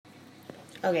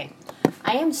Okay.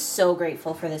 I am so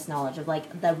grateful for this knowledge of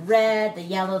like the red, the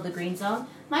yellow, the green zone.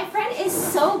 My friend is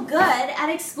so good at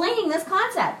explaining this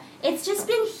concept. It's just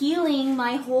been healing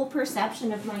my whole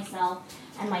perception of myself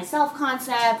and my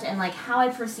self-concept and like how I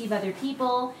perceive other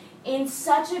people in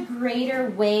such a greater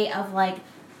way of like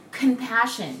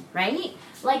compassion, right?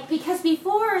 Like, because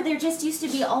before there just used to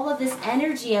be all of this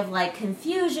energy of like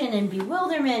confusion and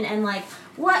bewilderment and like,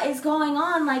 what is going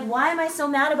on? Like, why am I so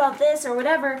mad about this or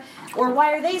whatever? Or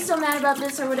why are they so mad about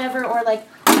this or whatever? Or like,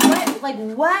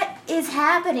 what is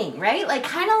happening, right? Like,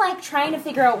 kind of like trying to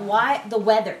figure out why the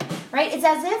weather, right? It's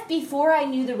as if before I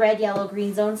knew the red, yellow,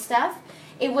 green zone stuff,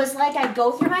 it was like I'd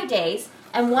go through my days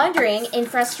and wondering in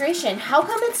frustration, how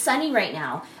come it's sunny right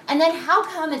now? And then how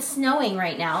come it's snowing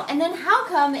right now? And then how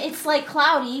come it's like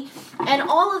cloudy and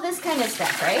all of this kind of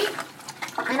stuff,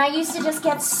 right? And I used to just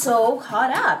get so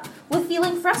caught up with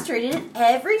feeling frustrated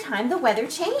every time the weather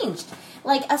changed.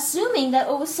 Like assuming that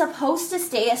it was supposed to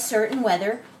stay a certain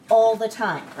weather all the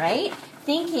time, right?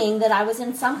 Thinking that I was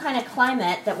in some kind of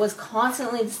climate that was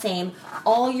constantly the same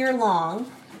all year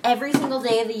long, every single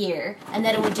day of the year, and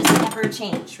that it would just never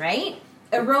change, right?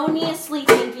 Erroneously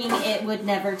thinking it would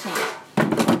never change.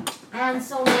 And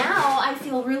so now I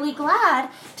feel really glad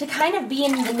to kind of be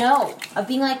in the know of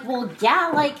being like, well,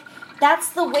 yeah, like that's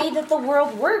the way that the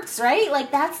world works, right?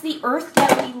 Like that's the earth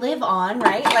that we live on,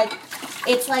 right? Like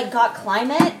it's like got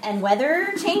climate and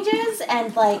weather changes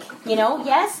and like, you know,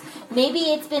 yes, maybe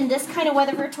it's been this kind of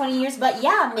weather for 20 years, but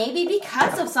yeah, maybe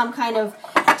because of some kind of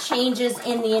changes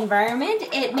in the environment,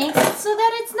 it makes it so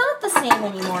that it's not the same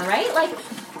anymore, right? Like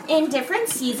in different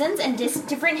seasons and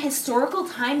different historical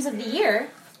times of the year,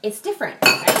 it's different,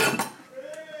 right?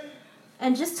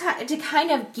 And just to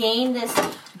kind of gain this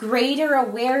greater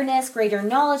awareness, greater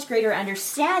knowledge, greater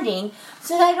understanding,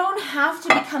 so that I don't have to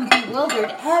become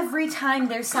bewildered every time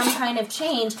there's some kind of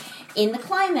change in the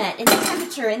climate, in the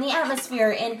temperature, in the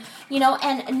atmosphere, in, you know,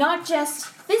 and not just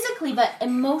physically, but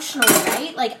emotionally,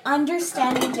 right? Like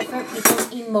understanding different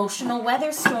people's emotional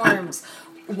weather storms,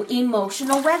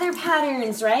 emotional weather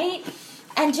patterns, right?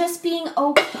 And just being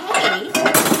okay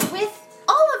with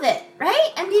all of it, right?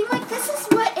 And being like, this is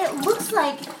what it looks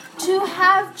like to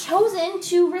have chosen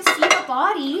to receive a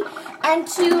body and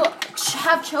to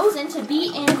have chosen to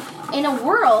be in a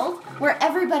world where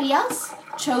everybody else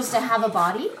chose to have a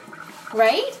body,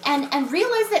 right? And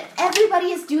realize that everybody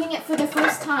is doing it for the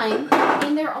first time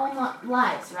in their own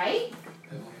lives, right?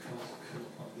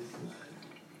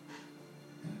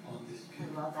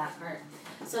 I love that part.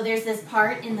 So there's this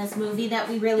part in this movie that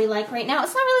we really like right now.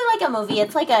 It's not really like a movie.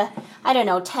 It's like a,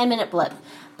 10-minute blip.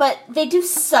 But they do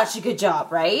such a good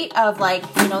job, right? Of like,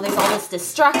 you know, there's all this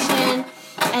destruction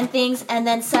and things. And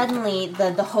then suddenly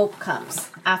the hope comes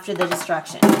after the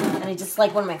destruction. And it's just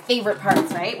like one of my favorite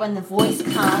parts, right? When the voice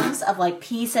comes of like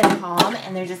peace and calm.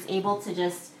 And they're just able to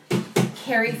just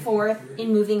carry forth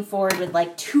in moving forward with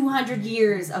like 200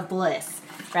 years of bliss,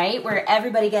 right? Where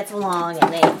everybody gets along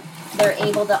and they're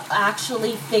able to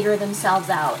actually figure themselves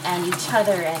out and each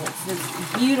other, and it's this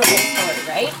beautiful story,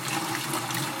 right?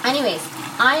 Anyways,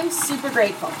 I'm super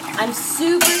grateful. I'm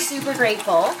super, super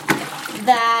grateful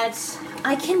that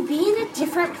I can be in a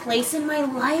different place in my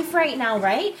life right now,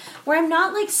 right? Where I'm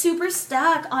not like super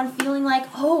stuck on feeling like,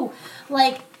 oh,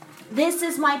 like this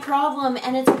is my problem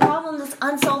and it's a problem that's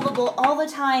unsolvable all the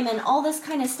time and all this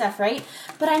kind of stuff, right?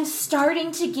 But I'm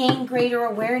starting to gain greater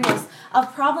awareness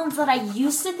of problems that I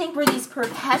used to think were these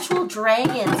perpetual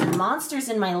dragons and monsters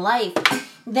in my life,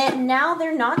 that now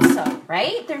they're not so,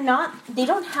 right? They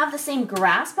don't have the same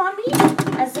grasp on me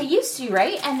as they used to,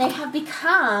 right? And they have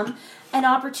become an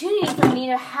opportunity for me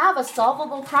to have a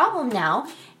solvable problem now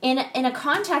in a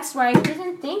context where I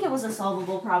didn't think it was a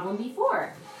solvable problem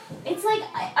before. It's like,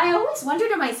 I always wonder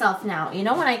to myself now, you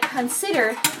know, when I consider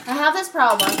I have this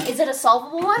problem, is it a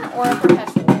solvable one or a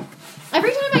perpetual one?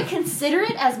 Every time I consider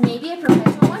it as maybe a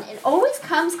perpetual one, it always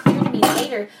comes clear to me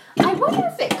later. I wonder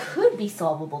if it could be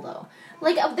solvable, though.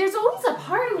 Like, there's always a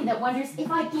part of me that wonders if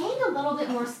I gained a little bit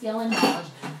more skill and knowledge,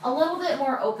 a little bit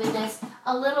more openness,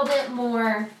 a little bit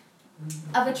more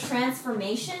of a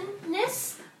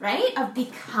transformationness, right? Of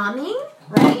becoming,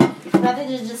 right? Rather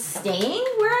than just staying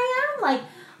where I am. Like,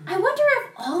 I wonder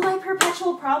if all my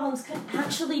perpetual problems could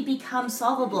actually become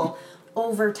solvable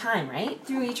over time, right?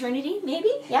 Through eternity,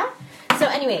 maybe? Yeah? So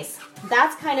anyways,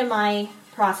 that's kind of my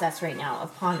process right now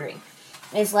of pondering.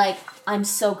 It's like, I'm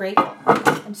so grateful.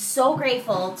 I'm so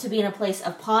grateful to be in a place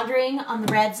of pondering on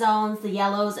the red zones, the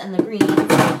yellows, and the greens.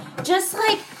 Just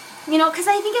like, you know, because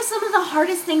I think of some of the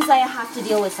hardest things I have to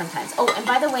deal with sometimes. Oh, and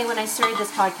by the way, when I started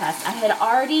this podcast, I had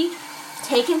already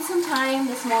taken some time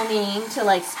this morning to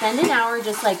like spend an hour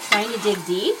just like trying to dig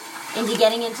deep into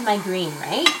getting into my green,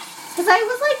 right? Because I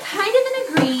was like kind of in a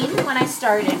green when I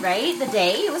started, right? The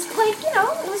day. It was like, you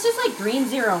know, it was just like green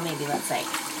 0 maybe, let's say.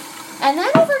 And then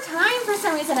over time, for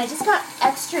some reason, I just got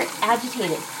extra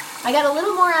agitated. I got a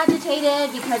little more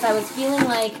agitated because I was feeling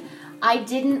like I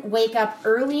didn't wake up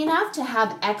early enough to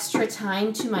have extra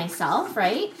time to myself,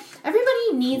 right?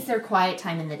 Everybody needs their quiet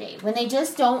time in the day when they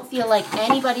just don't feel like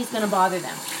anybody's going to bother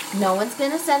them. No one's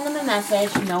going to send them a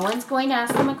message. No one's going to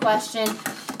ask them a question.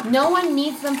 No one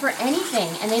needs them for anything,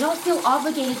 and they don't feel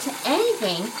obligated to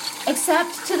anything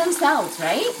except to themselves,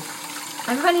 right?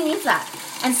 Everybody needs that.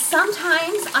 And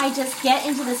sometimes I just get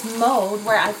into this mode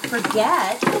where I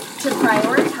forget to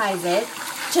prioritize it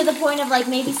to the point of like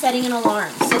maybe setting an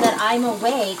alarm so that I'm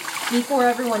awake before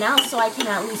everyone else so I can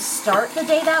at least start the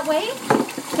day that way.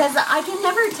 Because I can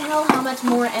never tell how much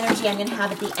more energy I'm going to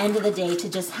have at the end of the day to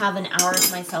just have an hour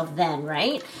to myself then,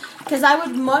 right? Because I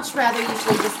would much rather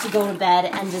usually just to go to bed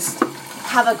and just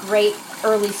have a great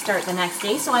early start the next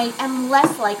day. So I am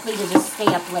less likely to just stay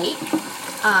up late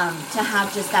to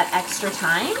have just that extra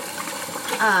time.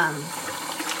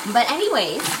 But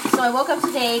anyways, so I woke up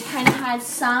today, kind of had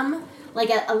some, like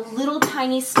a little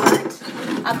tiny spurt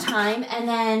of time, and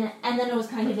then it was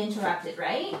kind of interrupted,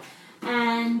 right?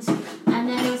 And then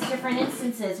there was different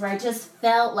instances where I just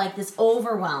felt like this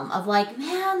overwhelm of like,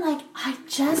 man, like I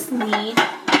just need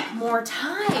more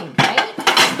time, right?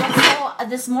 And so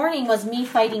this morning was me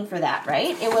fighting for that,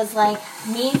 right? It was like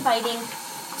me fighting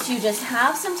to just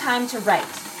have some time to write,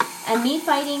 and me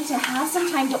fighting to have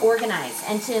some time to organize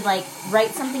and to like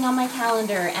write something on my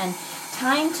calendar, and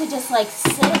time to just like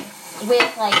sit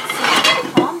with like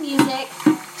some calm music,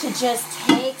 to just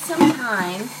take some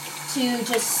time to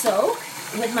just soak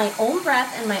with my own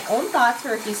breath and my own thoughts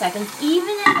for a few seconds, even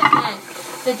if it meant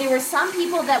that there were some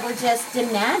people that were just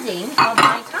demanding of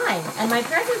my time and my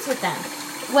presence with them.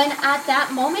 When at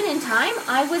that moment in time,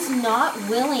 I was not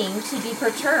willing to be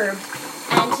perturbed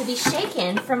and to be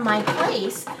shaken from my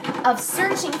place of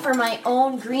searching for my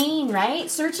own green, right?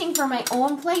 Searching for my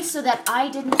own place so that I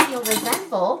didn't feel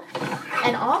resentful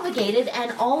and obligated,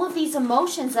 and all of these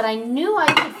emotions that I knew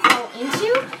I could fall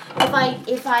into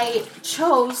if I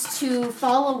chose to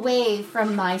fall away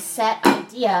from my set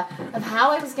idea of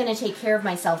how I was going to take care of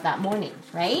myself that morning,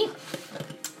 right?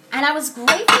 And I was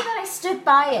grateful that I stood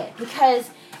by it, because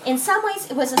in some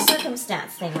ways it was a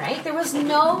circumstance thing, right? There was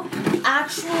no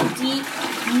actual deep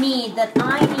need that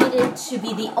I needed to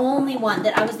be the only one,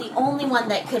 that I was the only one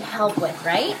that could help with,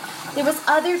 right? There was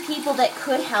other people that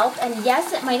could help, and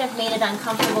yes, it might have made it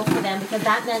uncomfortable for them because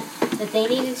that meant that they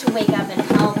needed to wake up and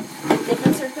help with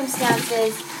different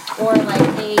circumstances, or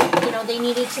like they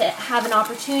needed to have an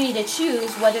opportunity to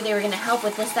choose whether they were going to help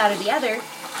with this, that, or the other.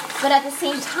 But at the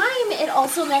same time, it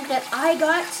also meant that I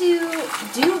got to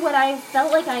do what I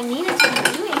felt like I needed to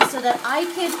be doing so that I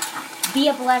could be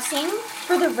a blessing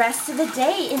for the rest of the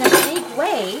day in a big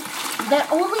way that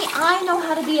only I know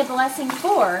how to be a blessing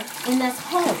for in this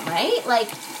home, right?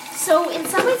 Like, so in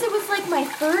some ways it was like my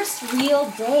first real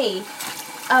day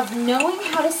of knowing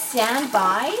how to stand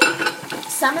by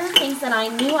some of the things that I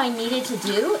knew I needed to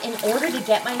do in order to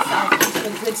get myself into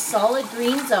a good solid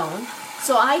green zone,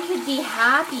 so I could be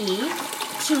happy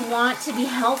to want to be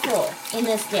helpful in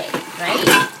this day,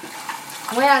 right?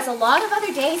 Whereas a lot of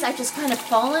other days, I've just kind of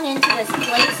fallen into this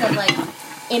place of like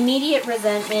immediate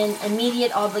resentment,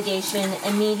 immediate obligation,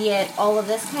 immediate all of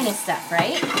this kind of stuff,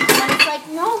 right? And it's like,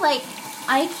 no, like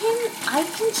I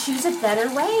can choose a better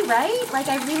way, right? Like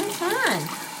I really can.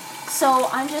 So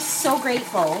I'm just so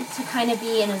grateful to kind of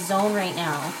be in a zone right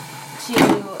now to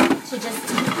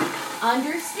just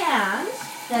understand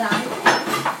that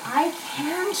I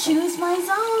can choose my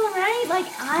zone, right? Like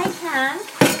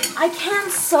I can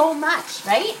so much,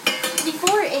 right?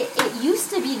 Before it used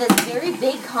to be this very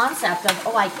big concept of,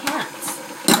 oh, I can't,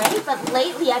 right? But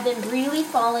lately I've been really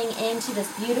falling into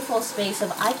this beautiful space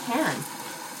of I can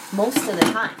most of the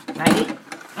time, right?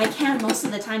 I can most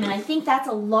of the time, and I think that's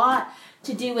a lot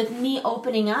to do with me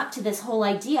opening up to this whole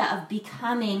idea of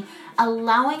becoming,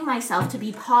 allowing myself to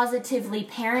be positively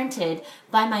parented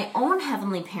by my own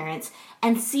heavenly parents,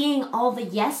 and seeing all the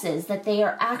yeses that they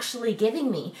are actually giving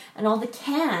me, and all the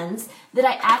cans that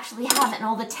I actually have, and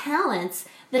all the talents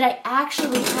that I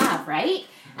actually have, right?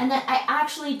 And that I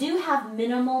actually do have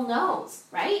minimal no's,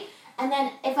 right? And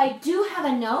then if I do have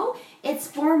a no, it's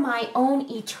for my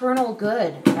own eternal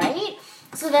good, right?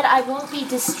 So that I won't be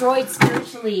destroyed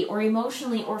spiritually or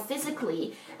emotionally or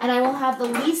physically, and I will have the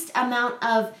least amount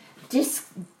of detachment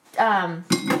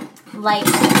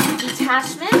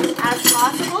as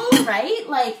possible, right?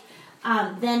 Like,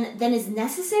 then is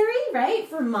necessary, right,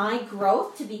 for my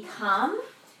growth to become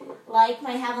like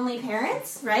my heavenly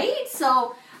parents, right?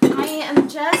 So I am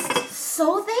just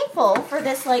so thankful for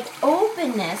this like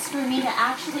openness for me to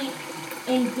actually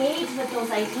engage with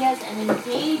those ideas and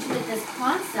engage with this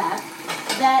concept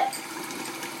that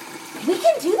we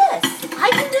can do this. I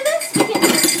can do